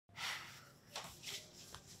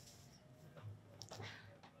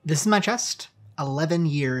This is my chest, 11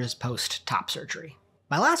 years post-top surgery.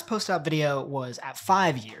 My last post-op video was at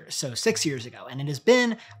 5 years, so 6 years ago, and it has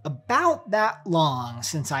been about that long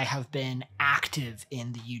since I have been active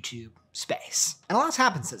in the YouTube space. And a lot's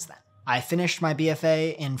happened since then. I finished my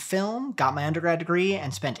BFA in film, got my undergrad degree,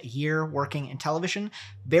 and spent a year working in television.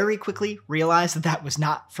 Very quickly realized that that was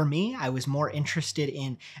not for me. I was more interested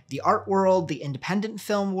in the art world, the independent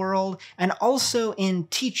film world, and also in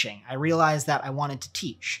teaching. I realized that I wanted to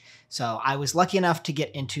teach. So I was lucky enough to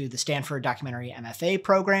get into the Stanford Documentary MFA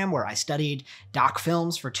program, where I studied doc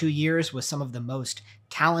films for 2 years with some of the most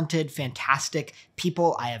talented, fantastic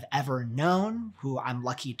people I have ever known, who I'm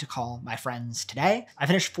lucky to call my friends today. I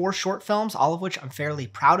finished 4 short films, all of which I'm fairly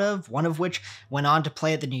proud of, one of which went on to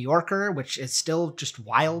play at The New Yorker, which is still just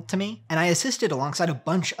wild to me. And I assisted alongside a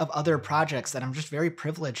bunch of other projects that I'm just very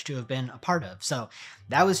privileged to have been a part of. So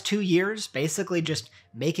that was 2 years, basically just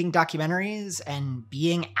making documentaries and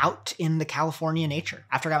being out in the California nature.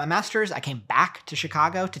 After I got my master's, I came back to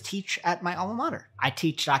Chicago to teach at my alma mater. I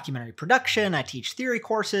teach documentary production, I teach theory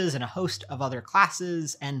courses, and a host of other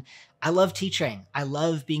classes, and I love teaching. I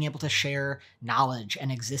love being able to share knowledge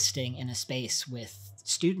and existing in a space with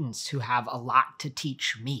students who have a lot to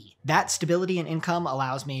teach me. That stability and income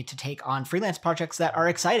allows me to take on freelance projects that are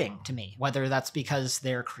exciting to me, whether that's because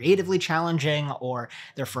they're creatively challenging or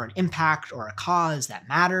they're for an impact or a cause that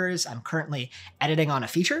matters. I'm currently editing on a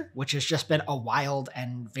feature, which has just been a wild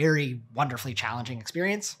and very wonderfully challenging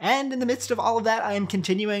experience. And in the midst of all of that, I am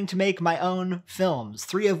continuing to make my own films,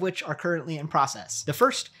 3 of which are currently in process. The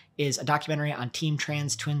first is a documentary on Team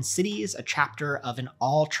Trans Twin Cities, a chapter of an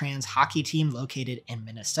all-trans hockey team located in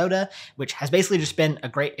Minnesota, which has basically just been a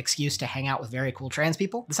great excuse to hang out with very cool trans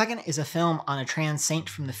people. The second is a film on a trans saint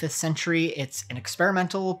from the 5th century. It's an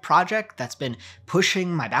experimental project that's been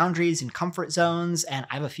pushing my boundaries and comfort zones, and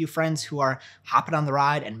I have a few friends who are hopping on the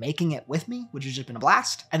ride and making it with me, which has just been a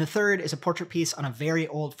blast. And the third is a portrait piece on a very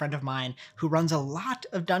old friend of mine who runs a lot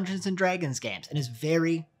of Dungeons & Dragons games and is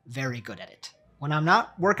very, very good at it. When I'm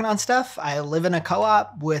not working on stuff, I live in a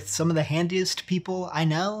co-op with some of the handiest people I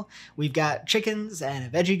know. We've got chickens and a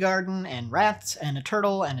veggie garden and rats and a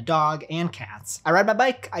turtle and a dog and cats. I ride my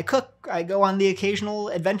bike, I cook, I go on the occasional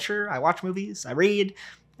adventure, I watch movies, I read,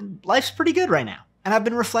 and life's pretty good right now. And I've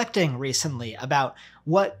been reflecting recently about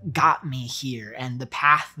what got me here and the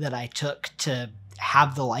path that I took to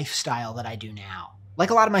have the lifestyle that I do now. Like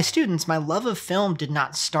a lot of my students, my love of film did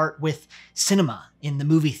not start with cinema in the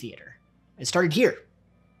movie theater. It started here,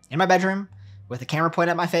 in my bedroom, with a camera pointed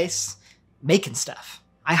at my face, making stuff.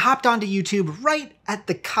 I hopped onto YouTube right at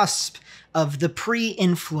the cusp of the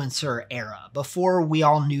pre-influencer era, before we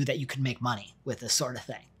all knew that you could make money with this sort of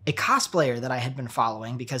thing. A cosplayer that I had been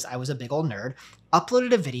following because I was a big old nerd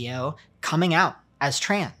uploaded a video coming out as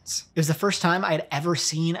trans. It was the first time I had ever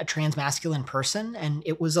seen a trans masculine person, and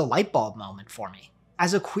it was a light bulb moment for me.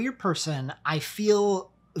 As a queer person, I feel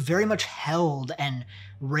very much held and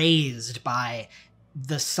raised by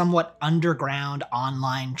the somewhat underground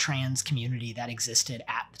online trans community that existed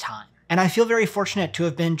at the time. And I feel very fortunate to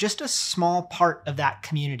have been just a small part of that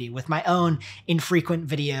community with my own infrequent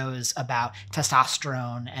videos about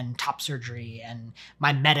testosterone and top surgery and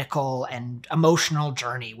my medical and emotional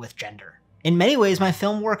journey with gender. In many ways, my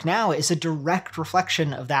film work now is a direct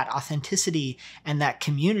reflection of that authenticity and that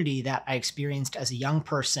community that I experienced as a young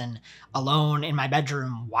person, alone in my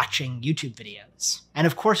bedroom watching YouTube videos. And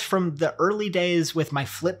of course, from the early days with my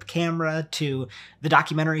flip camera to the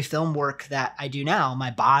documentary film work that I do now, my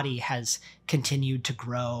body has continued to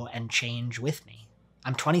grow and change with me.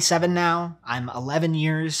 I'm 27 now. I'm 11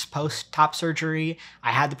 years post-top surgery.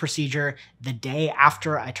 I had the procedure the day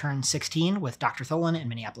after I turned 16 with Dr. Tholen in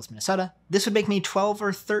Minneapolis, Minnesota. This would make me 12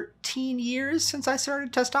 or 13 years since I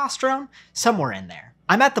started testosterone, somewhere in there.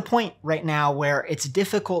 I'm at the point right now where it's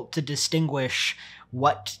difficult to distinguish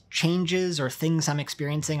what changes or things I'm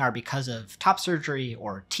experiencing are because of top surgery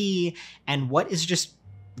or T, and what is just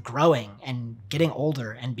growing and getting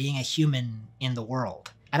older and being a human in the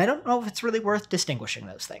world. And I don't know if it's really worth distinguishing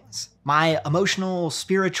those things. My emotional,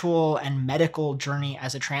 spiritual, and medical journey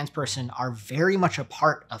as a trans person are very much a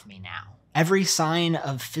part of me now. Every sign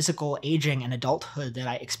of physical aging and adulthood that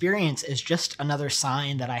I experience is just another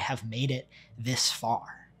sign that I have made it this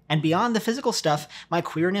far. And beyond the physical stuff, my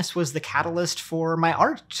queerness was the catalyst for my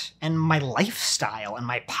art and my lifestyle and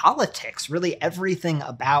my politics, really everything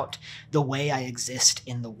about the way I exist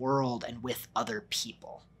in the world and with other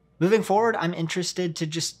people. Moving forward, I'm interested to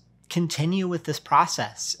just continue with this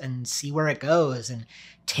process and see where it goes and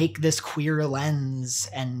take this queer lens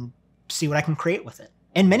and see what I can create with it.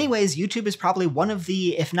 In many ways, YouTube is probably one of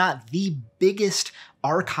the, if not the biggest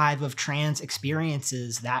archive of trans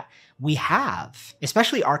experiences that we have,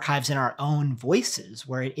 especially archives in our own voices,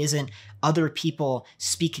 where it isn't other people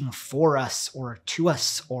speaking for us or to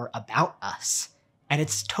us or about us. And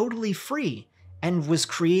it's totally free and was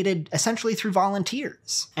created essentially through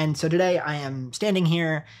volunteers. And so today I am standing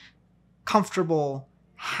here comfortable,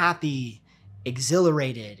 happy,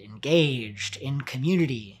 exhilarated, engaged in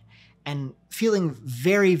community, and feeling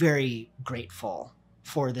very, very grateful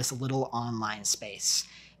for this little online space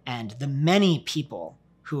and the many people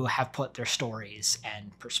who have put their stories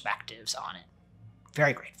and perspectives on it.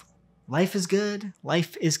 Very grateful. Life is good.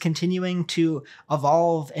 Life is continuing to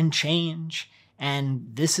evolve and change. And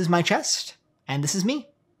this is my chest. And this is me,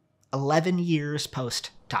 11 years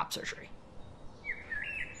post top surgery.